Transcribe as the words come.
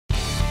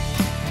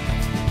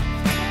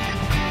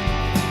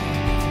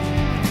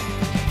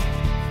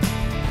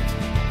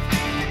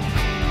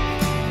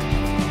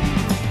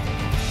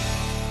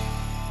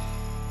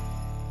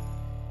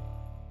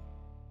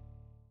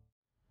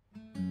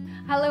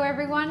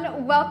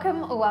everyone,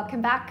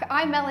 welcome back.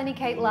 I'm Melanie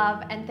Kate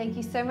Love and thank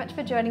you so much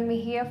for joining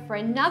me here for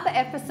another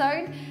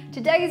episode.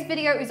 Today's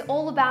video is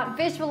all about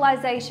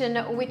visualization,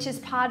 which is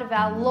part of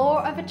our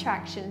Law of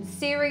Attraction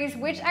series,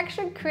 which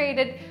actually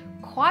created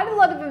quite a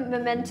lot of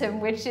momentum,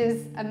 which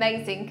is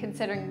amazing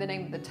considering the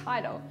name of the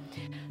title.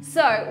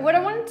 So what I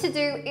wanted to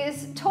do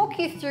is talk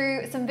you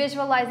through some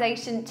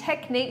visualization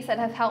techniques that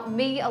have helped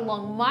me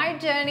along my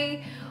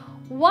journey.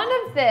 One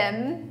of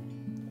them,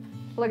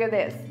 look at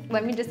this.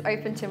 Let me just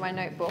open to my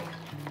notebook.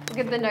 Look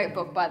at the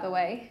notebook, by the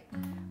way.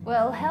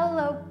 Well,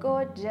 hello,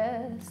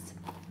 gorgeous.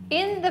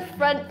 In the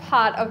front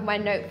part of my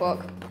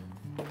notebook,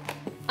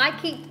 I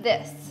keep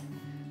this,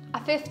 a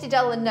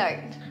 $50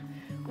 note,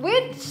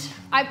 which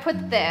I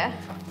put there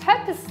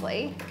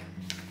purposely.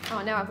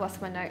 Oh, now I've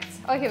lost my notes.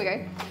 Oh, here we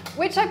go.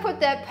 Which I put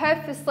there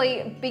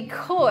purposely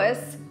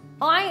because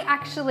I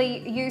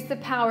actually use the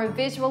power of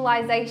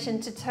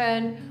visualization to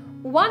turn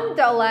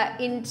 $1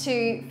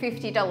 into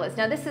 $50.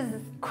 Now this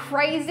is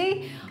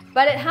crazy,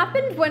 but it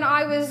happened when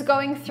I was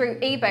going through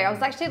eBay. I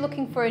was actually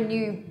looking for a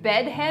new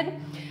bed head.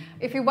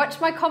 If you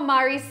watch my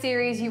KonMari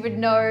series, you would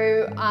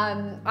know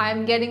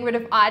I'm getting rid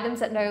of items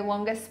that no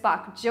longer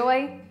spark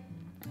joy.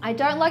 I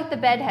don't like the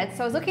bed head,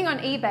 so I was looking on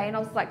eBay and I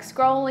was like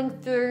scrolling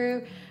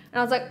through and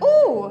I was like,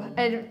 ooh,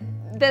 and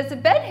there's a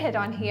bed head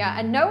on here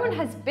and no one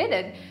has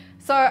bidded.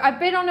 So I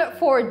bid on it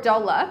for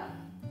 $1.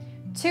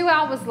 2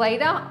 hours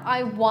later,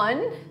 I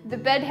won. The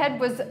bed head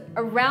was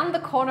around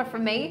the corner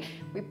from me.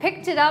 We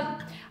picked it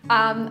up.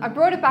 I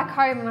brought it back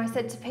home and I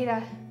said to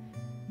Peter,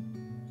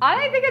 I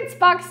don't think it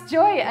sparks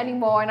joy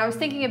anymore. And I was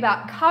thinking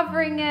about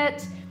covering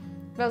it,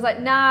 but I was like,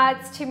 nah,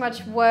 it's too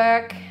much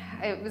work.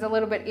 It was a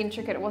little bit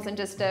intricate. It wasn't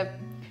just to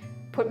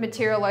put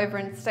material over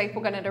and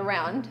staple gun it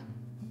around.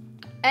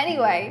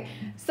 Anyway,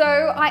 so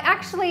I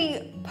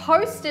actually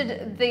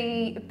posted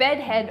the bed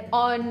head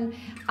on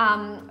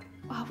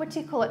what do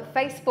you call it?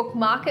 Facebook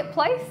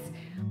Marketplace.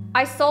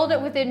 I sold it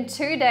within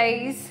 2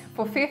 days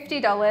for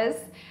 $50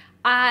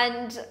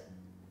 and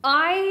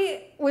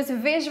I was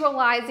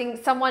visualizing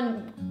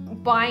someone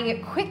buying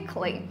it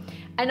quickly.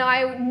 And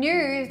I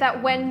knew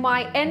that when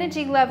my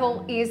energy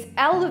level is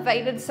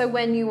elevated, so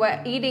when you are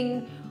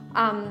eating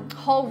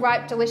whole,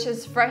 ripe,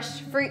 delicious,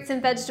 fresh fruits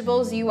and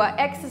vegetables, you are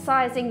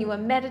exercising, you are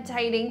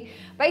meditating,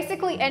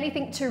 basically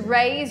anything to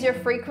raise your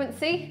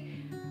frequency,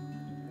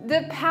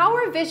 the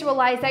power of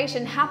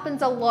visualization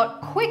happens a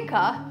lot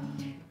quicker.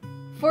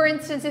 For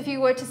instance, if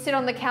you were to sit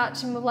on the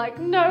couch and were like,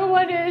 no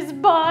one is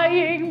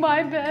buying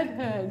my bed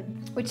head,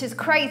 which is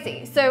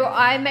crazy. So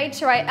I made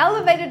sure I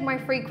elevated my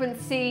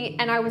frequency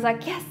and I was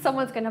like, yes,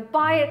 someone's gonna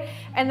buy it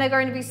and they're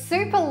going to be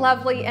super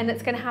lovely and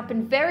it's gonna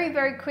happen very,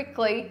 very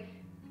quickly.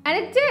 And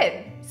it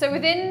did. So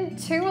within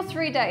 2 or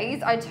 3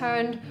 days, I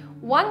turned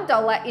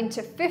 $1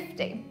 into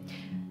 $50.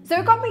 So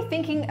it got me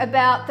thinking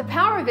about the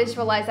power of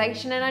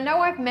visualization, and I know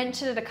I've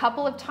mentioned it a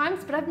couple of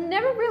times, but I've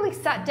never really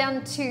sat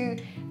down to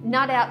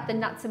nut out the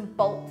nuts and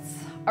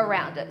bolts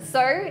around it.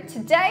 So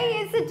today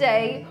is the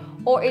day,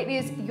 or it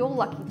is your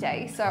lucky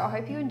day, so I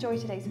hope you enjoy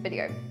today's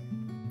video.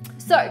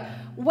 So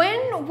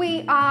when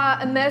we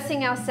are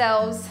immersing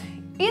ourselves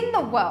in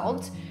the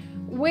world,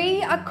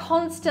 we are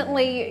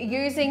constantly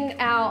using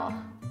our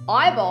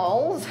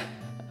eyeballs.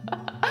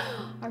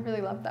 I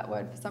really love that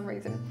word for some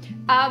reason.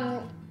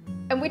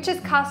 And which is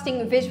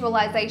casting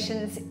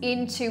visualizations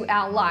into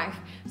our life.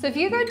 So if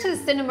you go to the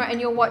cinema and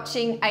you're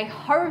watching a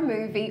horror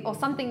movie or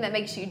something that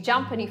makes you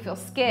jump and you feel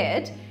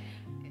scared,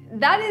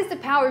 that is the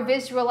power of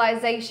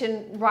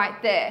visualization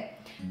right there.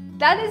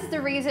 That is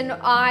the reason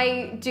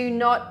I do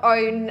not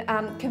own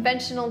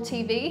conventional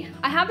TV.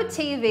 I have a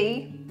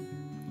TV,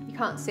 you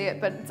can't see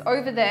it, but it's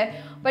over there,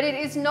 but it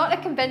is not a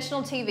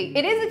conventional TV.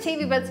 It is a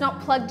TV, but it's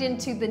not plugged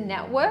into the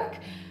network.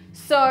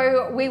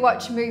 So we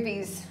watch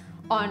movies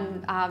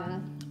on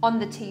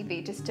the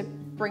TV just to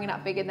bring it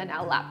up bigger than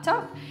our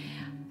laptop.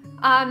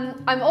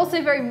 I'm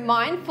also very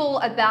mindful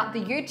about the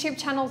YouTube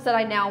channels that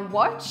I now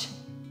watch.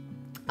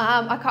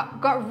 I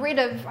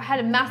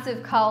had a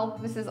massive cull.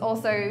 This is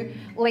also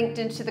linked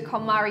into the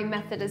KonMari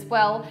method as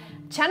well.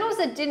 Channels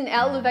that didn't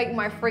elevate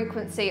my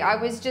frequency. I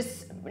was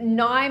just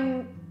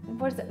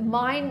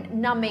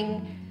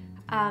mind-numbing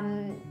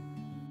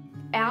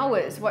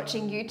hours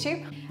watching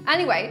YouTube.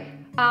 Anyway,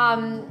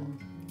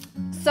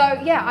 so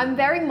yeah, I'm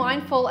very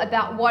mindful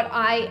about what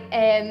I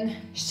am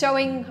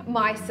showing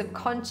my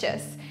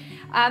subconscious.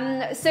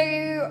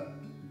 So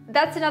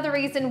that's another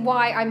reason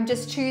why I'm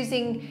just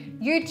choosing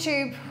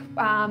YouTube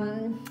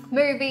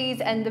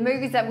movies and the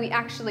movies that we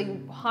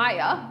actually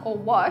hire or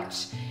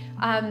watch.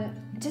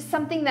 Just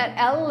something that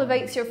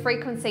elevates your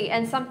frequency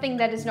and something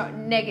that is not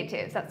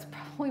negative. That's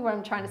probably what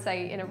I'm trying to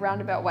say in a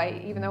roundabout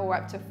way, even though we're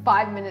up to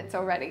 5 minutes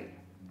already.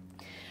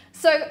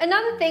 So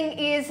another thing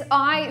is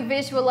I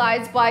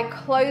visualize by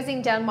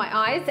closing down my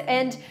eyes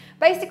and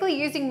basically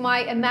using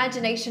my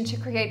imagination to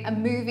create a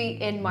movie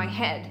in my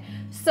head.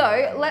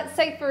 So let's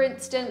say, for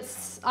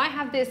instance, I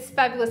have this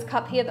fabulous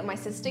cup here that my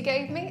sister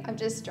gave me. I've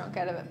just drunk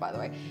out of it, by the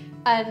way.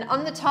 And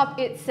on the top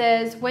it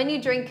says, when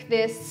you drink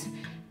this,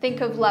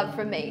 think of love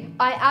from me.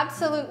 I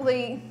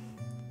absolutely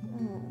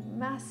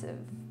massive.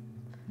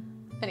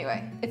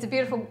 Anyway, it's a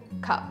beautiful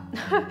cup.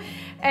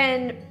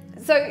 And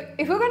so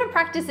if we're going to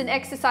practice an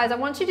exercise, I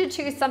want you to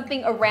choose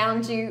something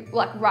around you,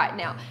 like right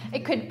now.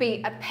 It could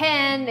be a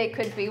pen, it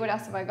could be, what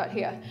else have I got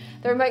here?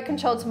 The remote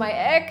control to my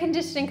air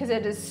conditioning, because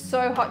it is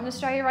so hot in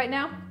Australia right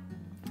now.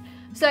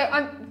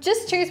 So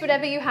just choose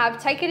whatever you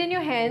have, take it in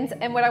your hands,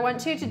 and what I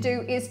want you to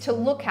do is to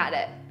look at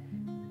it.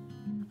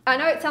 I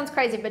know it sounds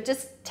crazy, but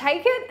just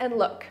take it and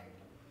look.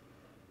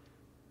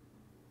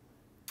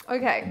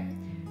 Okay.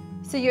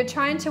 So you're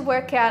trying to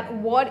work out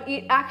what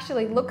it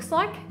actually looks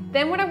like.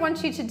 Then what I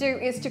want you to do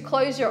is to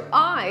close your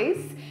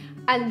eyes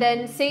and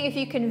then see if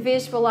you can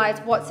visualize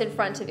what's in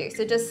front of you.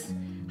 So just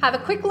have a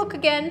quick look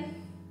again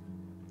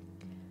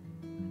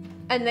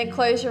and then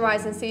close your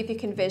eyes and see if you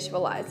can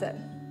visualize it.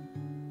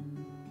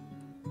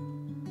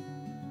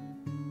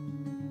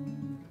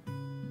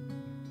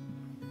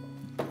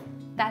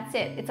 That's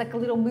it. It's like a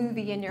little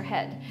movie in your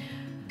head.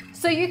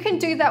 So you can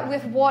do that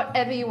with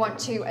whatever you want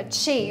to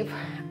achieve.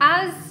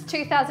 As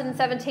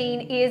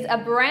 2017 is a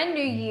brand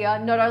new year,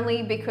 not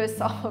only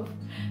because of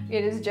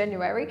it is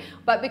January,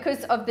 but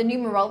because of the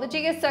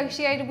numerology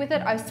associated with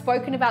it. I've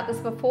spoken about this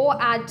before.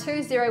 Add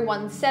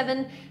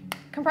 2017,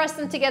 compress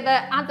them together,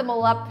 add them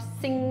all up,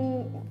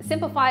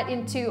 simplify it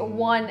into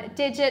one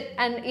digit,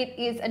 and it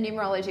is a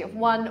numerology of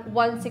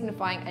one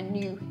signifying a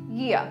new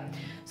year.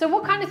 So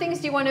what kind of things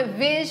do you want to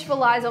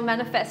visualize or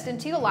manifest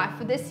into your life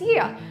for this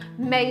year?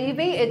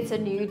 Maybe it's a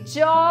new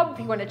job,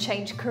 you want to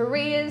change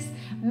careers,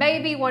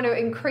 maybe you want to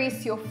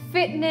increase your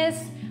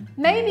fitness,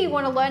 maybe you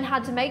want to learn how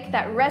to make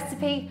that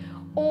recipe,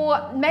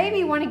 or maybe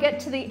you want to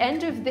get to the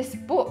end of this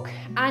book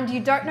and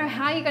you don't know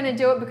how you're going to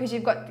do it because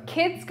you've got the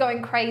kids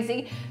going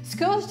crazy,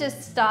 school's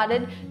just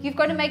started, you've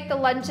got to make the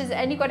lunches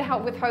and you've got to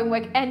help with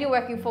homework and you're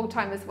working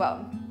full-time as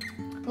well.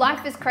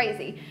 Life is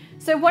crazy.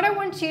 So what I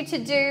want you to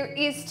do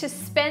is to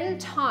spend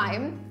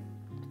time.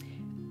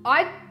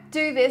 I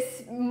do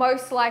this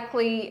most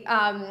likely,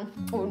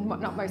 or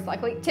not most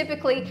likely,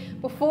 typically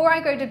before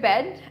I go to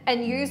bed,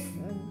 and use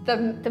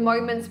the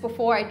moments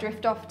before I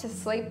drift off to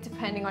sleep,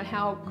 depending on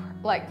how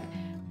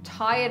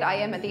tired I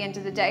am at the end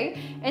of the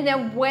day, and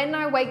then when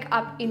I wake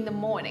up in the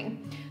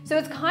morning. So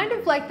it's kind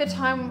of like the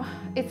time,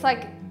 it's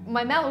like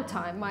my mellow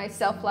time, my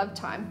self-love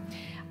time.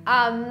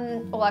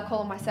 Or I call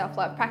them my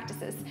self-love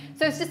practices.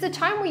 So it's just a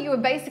time where you are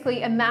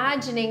basically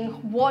imagining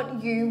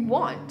what you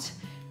want.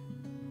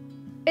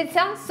 It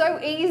sounds so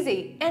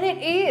easy, and it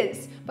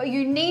is, but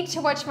you need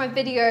to watch my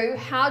video,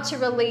 how to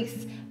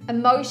release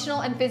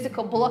emotional and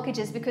physical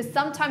blockages, because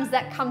sometimes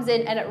that comes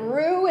in and it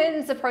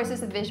ruins the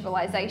process of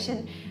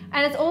visualization.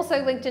 And it's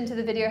also linked into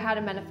the video, how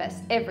to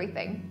manifest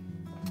everything.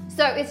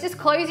 So it's just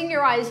closing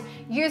your eyes,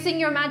 using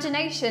your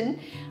imagination,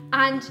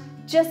 and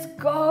just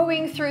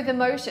going through the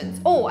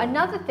motions. Oh,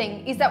 another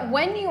thing is that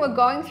when you are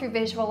going through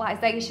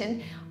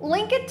visualization,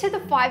 link it to the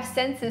 5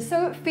 senses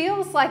so it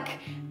feels like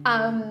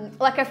a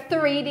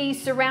 3D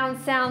surround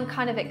sound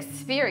kind of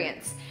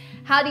experience.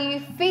 How do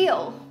you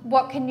feel?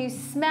 What can you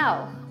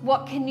smell?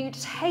 What can you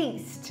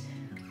taste?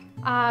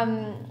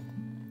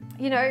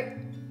 You know,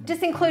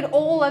 just include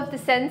all of the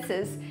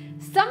senses.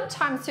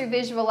 Sometimes through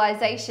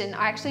visualization,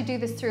 I actually do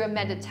this through a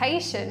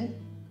meditation,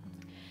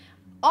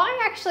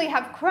 I actually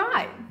have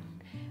cried.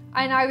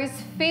 And I was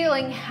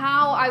feeling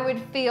how I would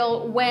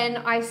feel when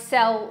I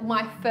sell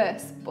my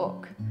first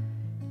book,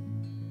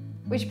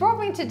 which brought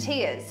me to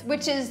tears,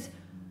 which is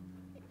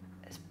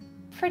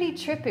pretty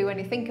trippy when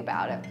you think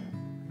about it.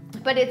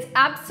 But it's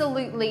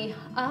absolutely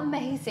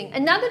amazing.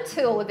 Another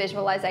tool of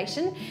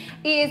visualization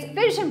is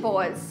vision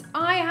boards.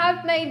 I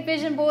have made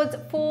vision boards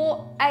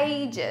for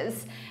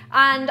ages,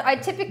 and I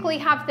typically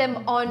have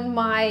them on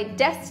my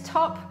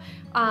desktop.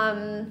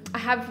 I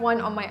have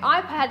one on my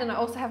iPad and I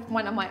also have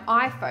one on my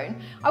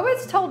iPhone. I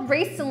was told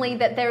recently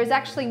that there is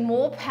actually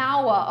more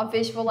power of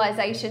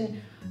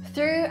visualization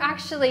through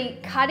actually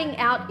cutting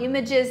out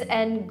images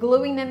and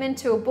gluing them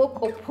into a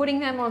book or putting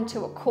them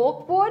onto a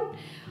corkboard.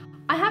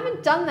 I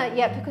haven't done that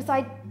yet because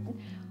I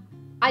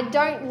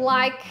don't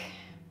like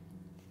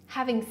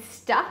having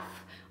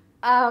stuff.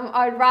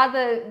 I'd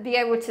rather be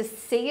able to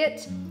see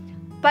it.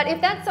 But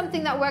if that's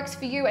something that works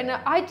for you, and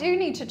I do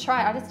need to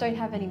try, I just don't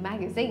have any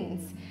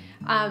magazines.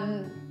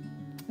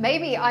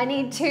 Maybe I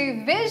need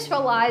to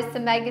visualize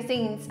some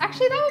magazines.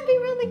 Actually, that would be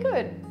really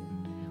good.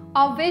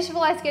 I'll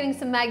visualize getting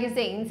some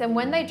magazines, and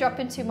when they drop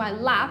into my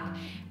lap,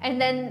 and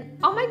then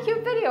I'll make you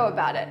a video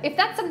about it. If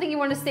that's something you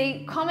want to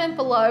see, comment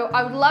below.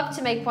 I would love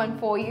to make one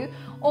for you.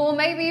 Or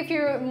maybe if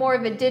you're more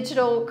of a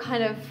digital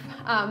kind of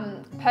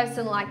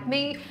person like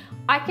me,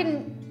 I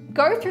can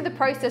go through the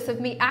process of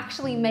me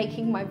actually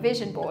making my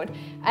vision board,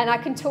 and I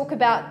can talk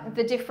about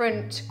the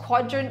different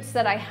quadrants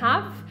that I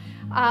have.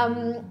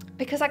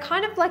 Because I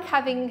kind of like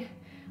having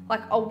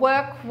like a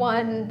work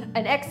one,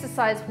 an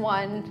exercise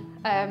one,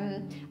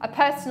 a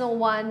personal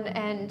one,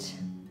 and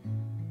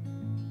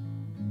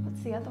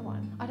what's the other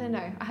one? I don't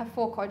know. I have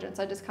 4 quadrants.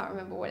 I just can't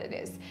remember what it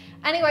is.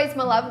 Anyways,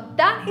 my love,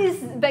 that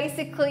is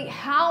basically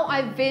how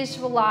I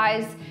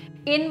visualize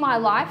in my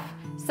life.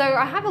 So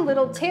I have a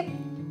little tip.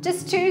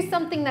 Just choose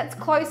something that's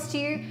close to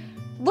you,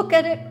 look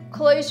at it,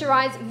 close your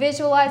eyes,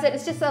 visualize it.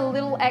 It's just a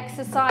little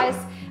exercise.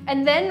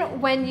 And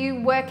then when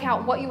you work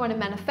out what you want to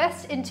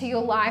manifest into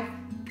your life,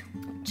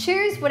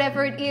 choose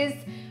whatever it is.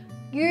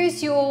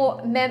 Use your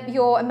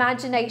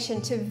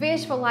imagination to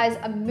visualize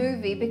a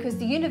movie, because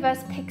the universe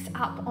picks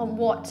up on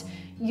what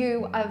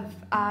you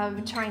are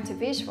trying to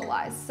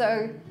visualize.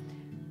 So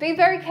be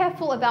very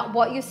careful about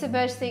what you're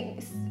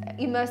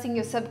immersing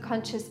your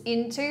subconscious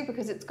into,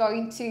 because it's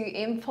going to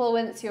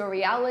influence your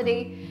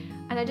reality.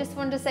 And I just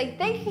wanted to say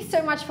thank you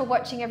so much for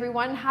watching,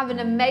 everyone. Have an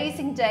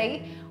amazing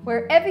day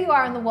wherever you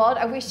are in the world.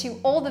 I wish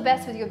you all the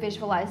best with your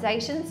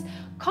visualizations.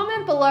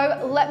 Comment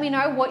below, let me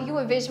know what you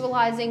are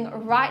visualizing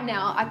right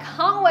now. I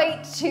can't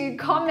wait to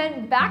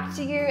comment back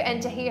to you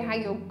and to hear how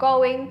you're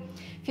going.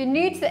 If you're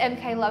new to the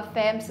MK Love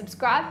fam,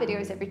 subscribe.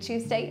 Videos every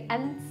Tuesday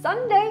and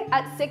Sunday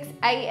at 6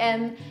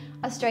 a.m.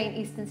 Australian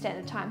Eastern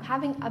Standard Time.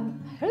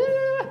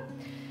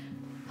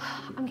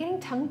 I'm getting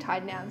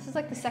tongue-tied now. This is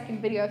like the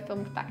second video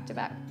filmed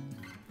back-to-back.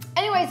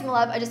 Anyways, my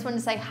love, I just wanted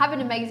to say have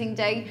an amazing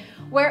day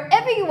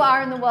wherever you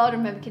are in the world.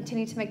 Remember,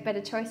 continue to make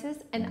better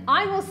choices, and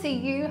I will see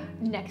you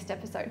next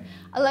episode.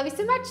 I love you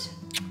so much.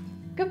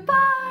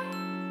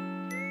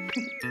 Goodbye.